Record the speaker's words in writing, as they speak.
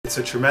It's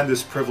a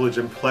tremendous privilege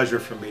and pleasure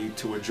for me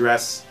to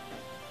address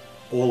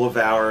all of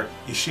our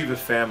yeshiva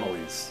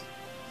families,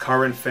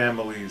 current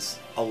families,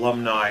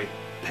 alumni,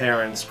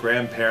 parents,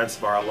 grandparents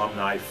of our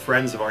alumni,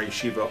 friends of our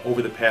yeshiva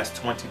over the past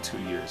 22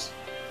 years.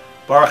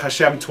 Baruch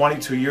Hashem,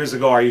 22 years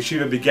ago, our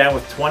yeshiva began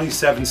with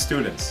 27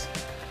 students.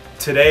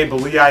 Today,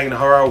 B'li Ayin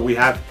Hara, we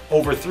have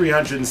over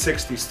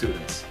 360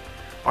 students.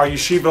 Our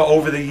yeshiva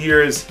over the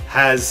years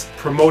has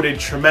promoted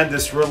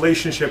tremendous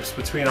relationships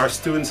between our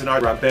students and our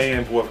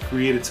rabbeim, who have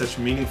created such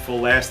meaningful,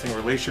 lasting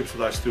relationships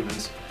with our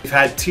students. We've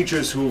had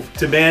teachers who've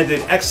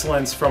demanded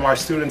excellence from our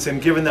students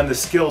and given them the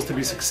skills to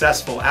be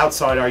successful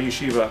outside our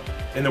yeshiva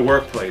in the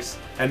workplace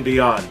and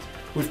beyond.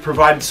 We've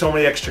provided so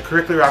many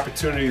extracurricular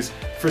opportunities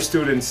for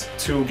students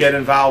to get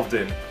involved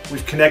in.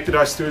 We've connected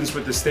our students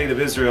with the state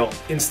of Israel,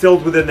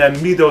 instilled within them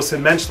midos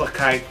and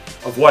menschlichkeit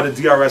of what a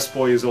DRS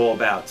boy is all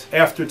about.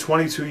 After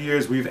 22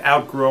 years, we've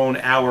outgrown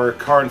our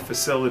current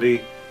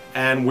facility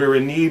and we're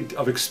in need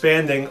of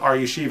expanding our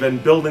yeshiva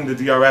and building the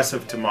DRS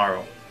of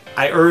tomorrow.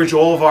 I urge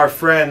all of our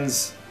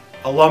friends,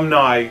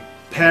 alumni,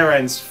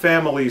 parents,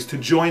 families to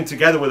join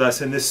together with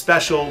us in this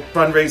special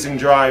fundraising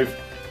drive,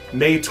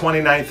 May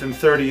 29th and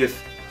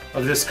 30th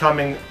of this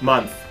coming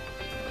month.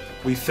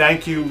 We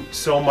thank you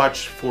so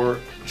much for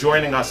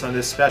joining us on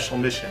this special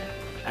mission,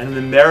 and in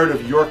the merit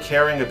of your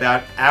caring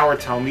about our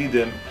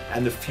Talmidim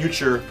and the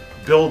future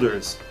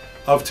builders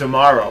of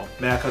tomorrow,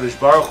 may HaKadosh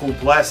Baruch Hu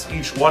bless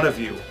each one of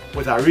you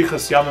with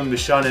Arichas Yamim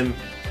Mishanim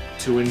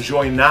to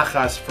enjoy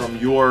nachas from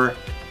your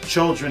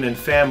children and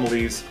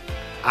families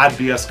ad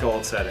bias kol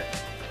tzedek.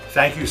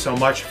 Thank you so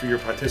much for your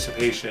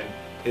participation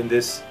in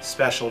this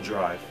special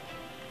drive.